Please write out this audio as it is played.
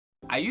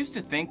I used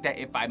to think that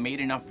if I made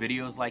enough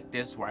videos like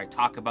this where I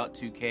talk about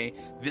 2K,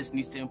 this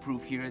needs to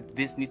improve here,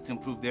 this needs to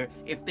improve there,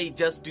 if they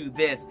just do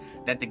this,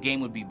 that the game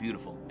would be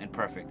beautiful and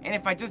perfect. And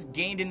if I just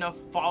gained enough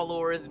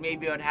followers,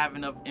 maybe I'd have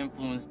enough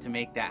influence to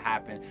make that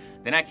happen.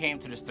 Then I came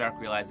to the stark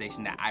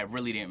realization that I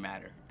really didn't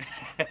matter.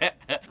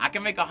 I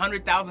can make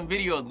 100,000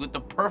 videos with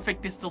the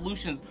perfectest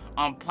solutions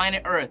on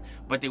planet Earth,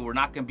 but they were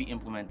not going to be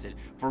implemented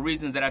for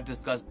reasons that I've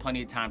discussed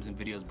plenty of times in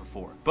videos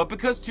before. But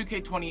because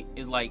 2K20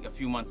 is like a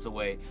few months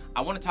away,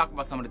 I want to talk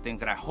about some of the things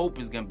that I hope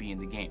is going to be in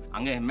the game.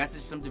 I'm going to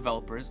message some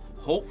developers.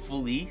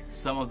 Hopefully,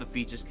 some of the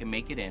features can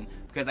make it in,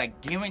 because I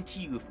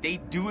guarantee you, if they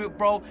do it,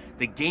 bro,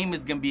 the game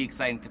is going to be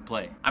exciting to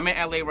play. I'm in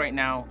LA right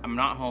now. I'm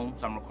not home,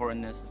 so I'm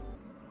recording this.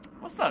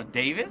 What's up,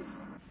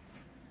 Davis?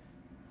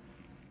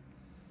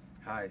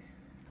 Hi.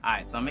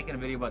 Alright, so I'm making a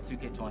video about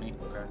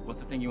 2K20. Okay. What's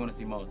the thing you want to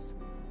see most?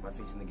 My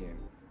face in the game.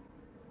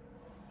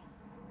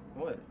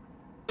 What?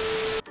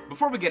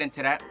 Before we get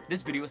into that,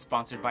 this video is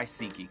sponsored by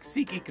SeatGeek.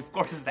 SeatGeek, of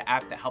course, is the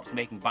app that helps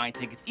making buying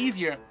tickets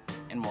easier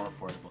and more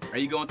affordable. Are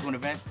you going to an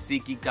event?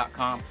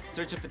 SeatGeek.com.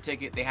 Search up the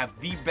ticket. They have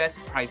the best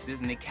prices,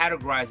 and they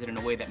categorize it in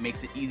a way that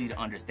makes it easy to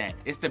understand.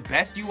 It's the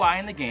best UI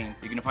in the game.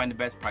 You're gonna find the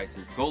best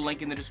prices. Go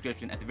link in the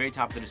description. At the very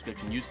top of the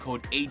description, use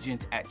code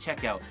AGENT at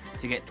checkout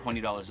to get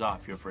 $20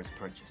 off your first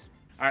purchase.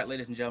 All right,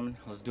 ladies and gentlemen,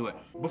 let's do it.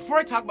 Before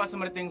I talk about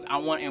some of the things I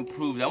want to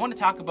improve, I want to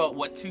talk about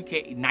what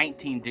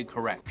 2K19 did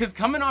correct. Because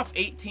coming off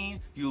 18,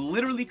 you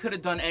literally could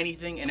have done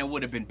anything and it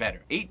would have been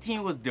better.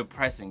 18 was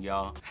depressing,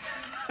 y'all.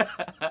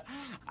 I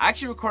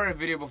actually recorded a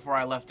video before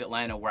I left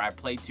Atlanta where I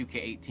played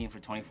 2K18 for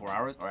 24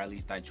 hours, or at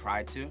least I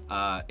tried to.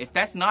 If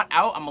that's not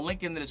out, I'm gonna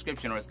link in the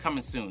description, or it's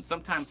coming soon,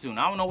 sometime soon.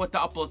 I don't know what the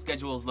upload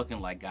schedule is looking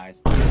like,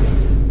 guys.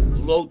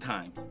 Load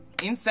times.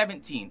 In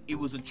 17, it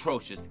was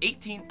atrocious.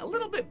 18, a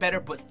little bit better,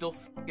 but still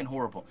fucking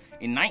horrible.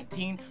 In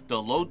 19,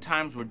 the load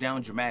times were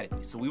down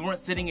dramatically, so we weren't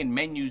sitting in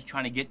menus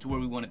trying to get to where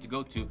we wanted to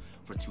go to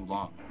for too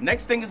long.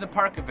 Next thing is the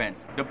park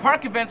events. The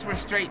park events were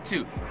straight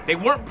too. They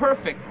weren't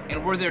perfect,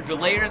 and were there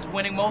delayers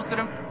winning most of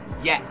them?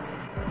 Yes.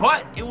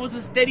 But it was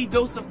a steady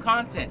dose of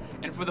content,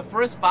 and for the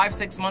first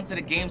 5-6 months of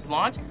the game's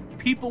launch,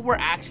 people were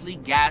actually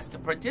gassed to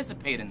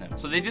participate in them.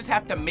 So they just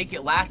have to make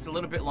it last a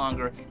little bit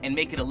longer and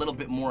make it a little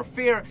bit more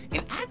fair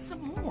and add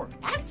some more.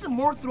 Add some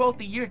more throughout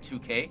the year,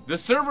 2K. The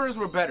servers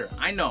were better.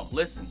 I know.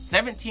 Listen,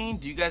 17,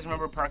 do you guys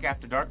remember Park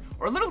After Dark?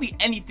 Or literally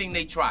anything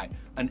they tried.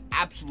 An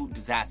absolute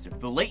disaster.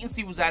 The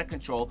latency was out of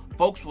control.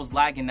 Folks was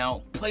lagging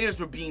out.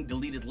 Players were being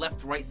deleted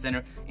left, right,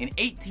 center. In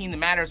 18, the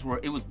matters were,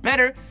 it was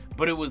better,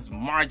 but it was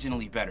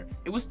marginally better.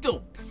 It was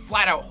still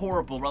flat out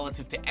horrible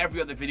relative to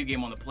every other video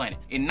game on the planet.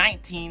 In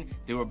 19,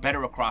 they were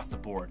better across the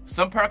board.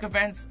 Some park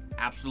events,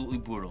 absolutely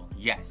brutal,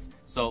 yes.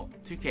 So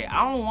 2K,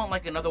 I don't want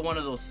like another one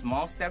of those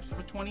small steps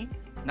for 20,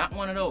 not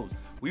one of those.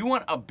 We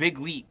want a big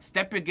leap.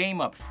 Step your game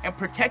up and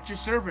protect your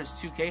servers,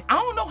 2K. I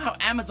don't know how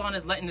Amazon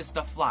is letting this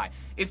stuff fly.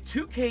 If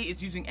 2K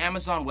is using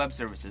Amazon Web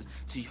Services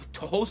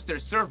to host their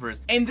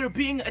servers and they're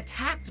being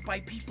attacked by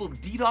people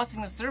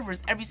DDoSing the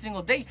servers every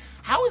single day,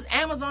 how is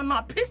Amazon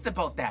not pissed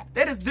about that?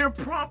 That is their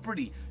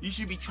property. You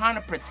should be trying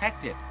to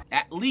protect it.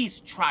 At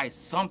least try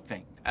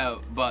something.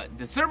 But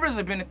the servers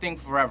have been a thing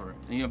forever.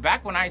 You know,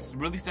 back when I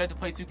really started to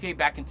play 2K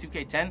back in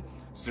 2K10,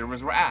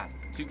 servers were ass.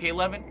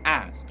 2K11,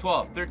 ass.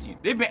 12, 13.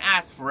 They've been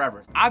ass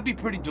forever. I'd be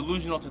pretty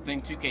delusional to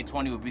think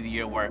 2K20 would be the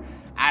year where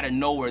out of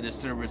nowhere the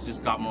servers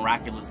just got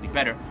miraculously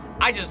better.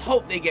 I just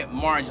hope they get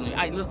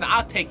marginally. Listen,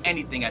 I'll take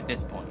anything at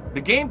this point.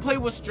 The gameplay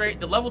was straight.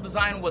 The level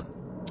design was...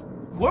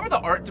 Whoever the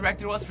art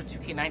director was for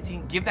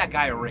 2K19, give that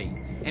guy a raise.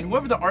 And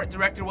whoever the art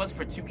director was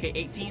for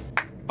 2K18,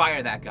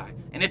 fire that guy.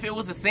 And if it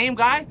was the same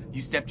guy,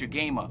 you stepped your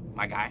game up,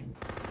 my guy.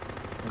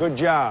 Good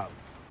job.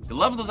 The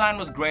level design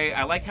was great.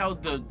 I like how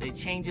it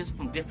changes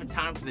from different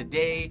times of the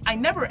day. I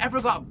never ever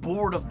got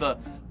bored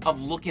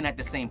of looking at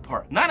the same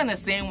part. Not in the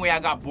same way I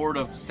got bored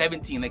of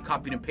 17, they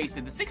copied and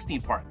pasted the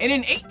 16 part. And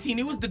in 18,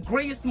 it was the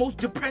greatest, most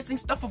depressing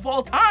stuff of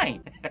all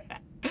time.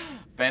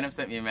 Phantom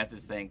sent me a message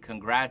saying,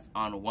 congrats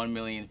on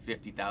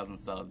 1,050,000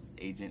 subs,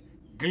 Agent.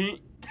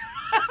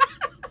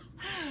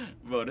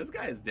 Bro, this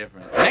guy is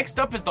different. Next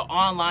up is the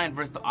online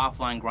versus the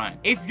offline grind.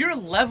 If you're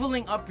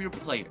leveling up your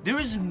player, there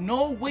is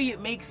no way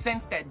it makes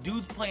sense that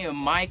dudes playing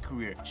my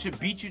career should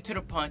beat you to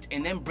the punch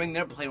and then bring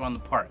their player on the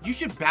park. You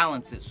should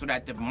balance it so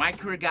that the my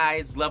career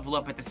guys level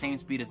up at the same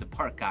speed as the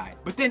park guys.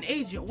 But then,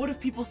 Agent, what if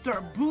people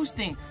start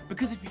boosting?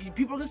 Because if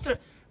people are gonna start...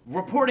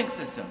 Reporting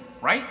system,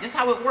 right? This is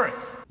how it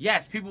works.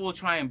 Yes, people will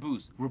try and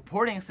boost.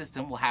 Reporting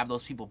system will have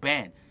those people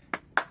banned.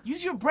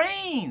 Use your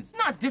brains,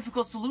 not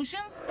difficult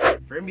solutions.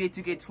 For NBA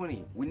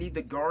 2K20, we need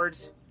the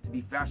guards to be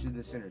faster than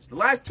the centers. The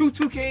last two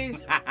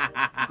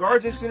 2Ks,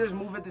 guards and centers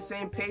move at the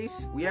same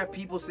pace. We have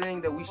people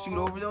saying that we shoot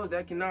over those.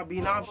 That cannot be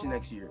an option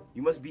next year.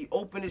 You must be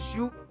open to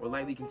shoot or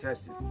lightly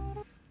contested.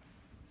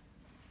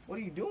 What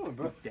are you doing,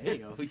 bro?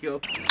 Damn,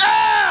 yo.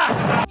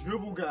 Ah!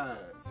 Dribble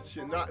guys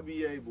should not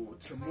be able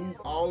to move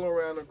all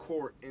around the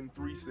court in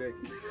 3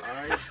 seconds,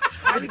 alright?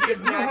 How to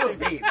get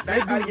massive heat.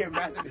 That's how you get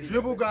massive heat.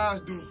 Dribble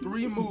guys do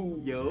 3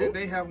 moves, Yo. and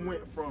they have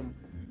went from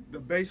the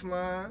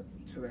baseline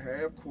to the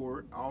half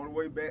court, all the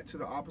way back to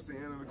the opposite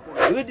end of the court.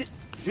 Good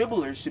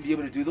dribblers should be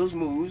able to do those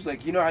moves.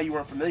 Like, you know how you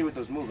weren't familiar with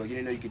those moves. Like, you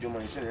didn't know you could do them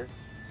on your center.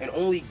 And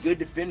only good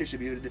defenders should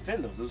be able to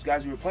defend those. Those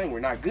guys who were playing were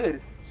not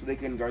good, so they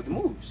couldn't guard the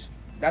moves.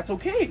 That's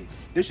okay.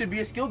 There should be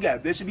a skill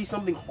gap. There should be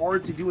something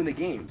hard to do in the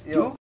game.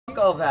 Yo, fuck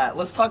all that.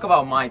 Let's talk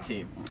about my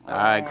team. All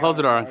right, close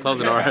the door. Close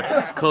the door.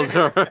 Close the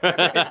door.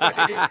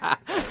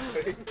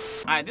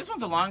 All right, this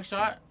one's a long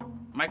shot.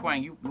 Mike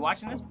Wang, you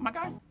watching this, my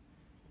guy?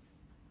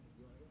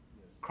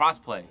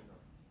 Crossplay.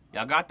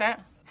 Y'all got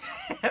that?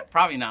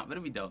 Probably not, but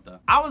it'll be dope though.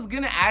 I was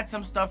gonna add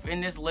some stuff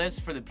in this list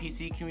for the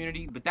PC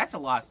community, but that's a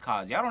lost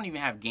cause. Y'all don't even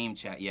have game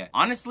chat yet.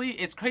 Honestly,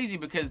 it's crazy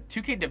because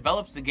 2K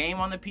develops the game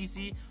on the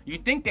PC.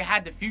 You'd think they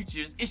had the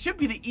features. It should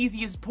be the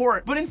easiest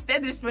port, but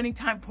instead they're spending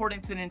time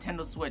porting to the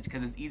Nintendo Switch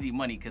because it's easy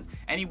money, because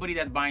anybody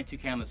that's buying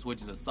 2K on the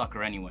Switch is a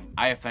sucker anyway.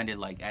 I offended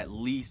like at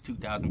least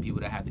 2,000 people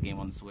that had the game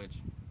on the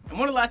Switch. And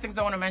one of the last things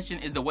I want to mention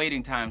is the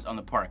waiting times on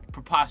the park.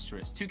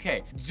 Preposterous.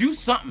 2K, do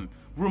something.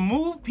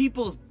 Remove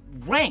people's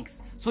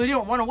ranks so they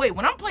don't run away.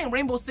 When I'm playing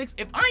Rainbow Six,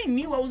 if I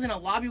knew I was in a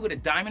lobby with a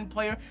diamond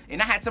player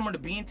and I had somewhere to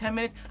be in 10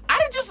 minutes, I'd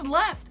have just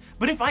left.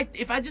 But if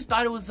I just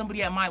thought it was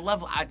somebody at my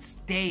level, I'd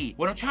stay.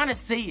 What I'm trying to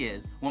say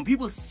is, when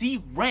people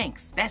see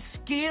ranks, that's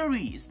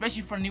scary,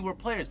 especially for newer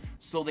players,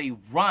 so they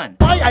run.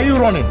 Why are you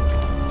running?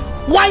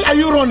 Why are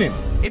you running?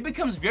 It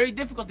becomes very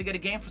difficult to get a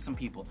game for some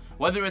people.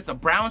 Whether it's a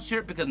brown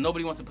shirt because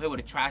nobody wants to play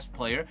with a trash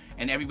player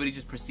and everybody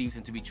just perceives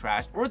him to be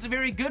trash, or it's a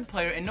very good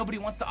player and nobody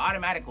wants the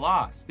automatic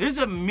loss. There's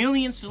a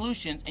million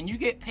solutions and you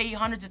get paid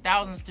hundreds of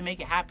thousands to make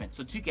it happen.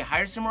 So 2K,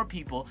 hire some more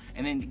people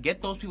and then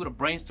get those people to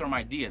brainstorm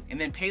ideas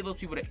and then pay those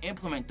people to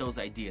implement those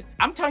ideas.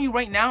 I'm telling you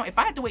right now, if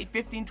I had to wait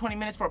 15, 20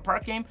 minutes for a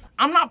park game,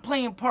 I'm not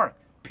playing park.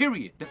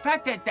 Period. The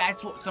fact that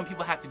that's what some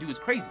people have to do is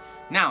crazy.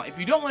 Now, if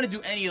you don't want to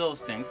do any of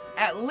those things,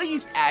 at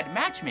least add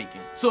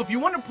matchmaking. So if you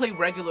want to play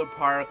regular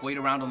park, wait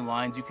around on the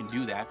lines, you can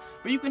do that.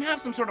 But you can have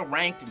some sort of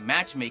ranked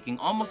matchmaking,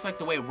 almost like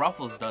the way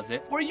Ruffles does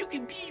it, where you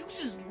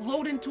just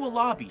load into a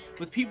lobby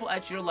with people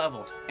at your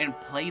level and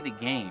play the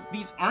game.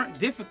 These aren't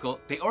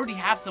difficult. They already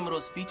have some of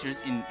those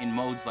features in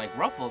modes like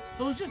Ruffles,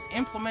 so it's just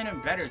implement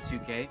them better,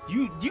 2K.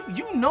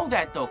 You know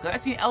that though, because I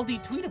seen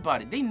LD tweet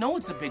about it. They know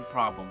it's a big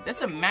problem.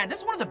 That's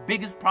one of the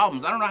biggest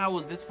problems. I don't know how it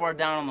was this far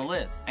down on the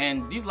list.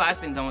 And these last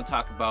things I want to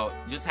talk about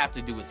just have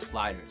to do with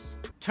sliders.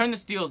 Turn the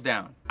steals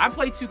down. I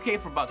played 2K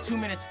for about 2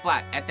 minutes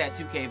flat at that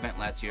 2K event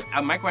last year.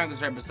 Mike Wang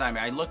was right beside me.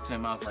 I looked to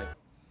him, I was like,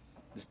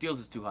 the steals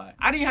is too high.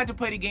 I didn't have to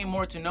play the game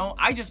more to know.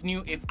 I just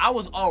knew if I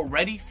was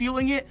already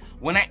feeling it,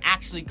 when I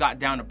actually got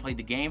down to play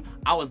the game,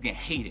 I was gonna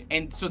hate it.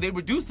 And so they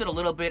reduced it a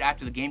little bit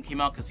after the game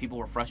came out because people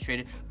were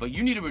frustrated, but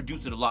you need to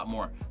reduce it a lot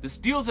more. The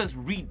steals is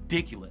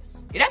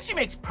ridiculous. It actually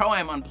makes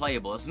Pro-Am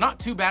unplayable. It's not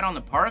too bad on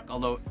the park,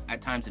 although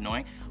at times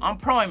annoying. On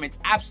Pro-Am, it's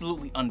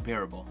absolutely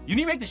unbearable. You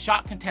need to make the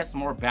shot contest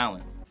more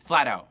balanced,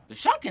 flat out. The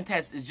shot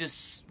contest is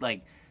just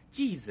like,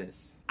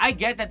 Jesus. I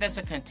get that that's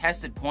a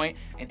contested point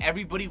and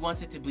everybody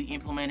wants it to be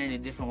implemented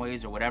in different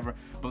ways or whatever,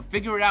 but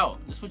figure it out.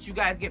 That's what you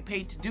guys get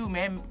paid to do,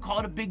 man. Call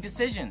it a big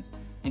decisions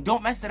and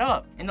don't mess it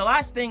up. And the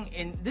last thing,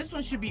 and this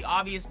one should be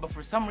obvious, but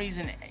for some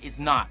reason it's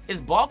not, is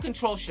ball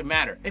control should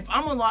matter. If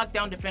I'm a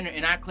lockdown defender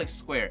and I click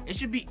square, it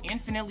should be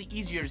infinitely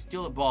easier to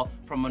steal a ball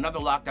from another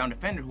lockdown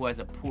defender who has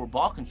a poor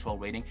ball control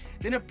rating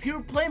than a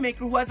pure playmaker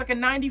who has like a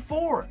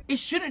 94. It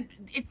shouldn't,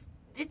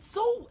 it's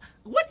so,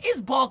 what is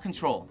ball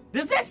control?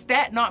 Does that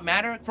stat not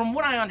matter? From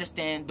what I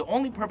understand, the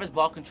only purpose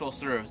ball control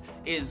serves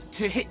is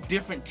to hit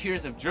different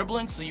tiers of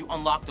dribbling so you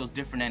unlock those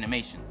different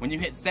animations. When you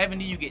hit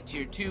 70, you get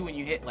tier 2. When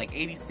you hit like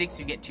 86,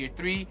 you get tier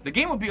 3. The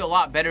game would be a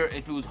lot better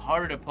if it was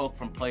harder to poke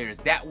from players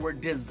that were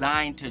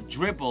designed to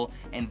dribble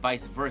and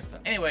vice versa.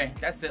 Anyway,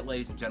 that's it,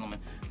 ladies and gentlemen.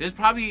 There's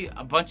probably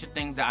a bunch of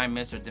things that I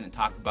missed or didn't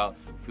talk about.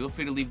 Feel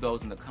free to leave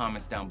those in the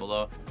comments down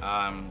below.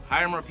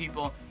 Hire more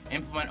people,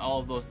 implement all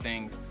of those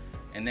things,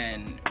 and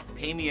then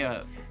pay me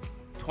a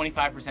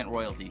 25%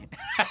 royalty.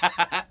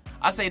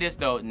 I'll say this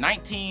though,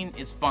 19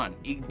 is fun.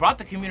 It brought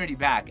the community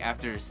back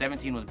after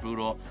 17 was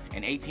brutal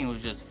and 18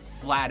 was just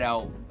flat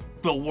out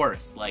the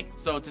worst. Like,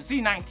 so to see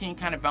 19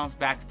 kind of bounce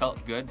back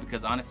felt good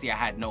because honestly I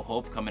had no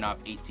hope coming off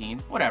 18.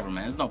 Whatever,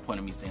 man, there's no point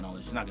in me saying all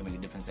this. It's not gonna make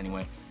a difference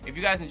anyway. If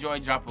you guys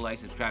enjoyed, drop a like,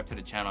 subscribe to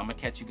the channel. I'm gonna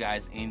catch you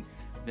guys in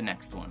the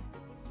next one.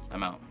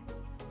 I'm out.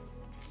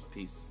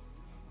 Peace.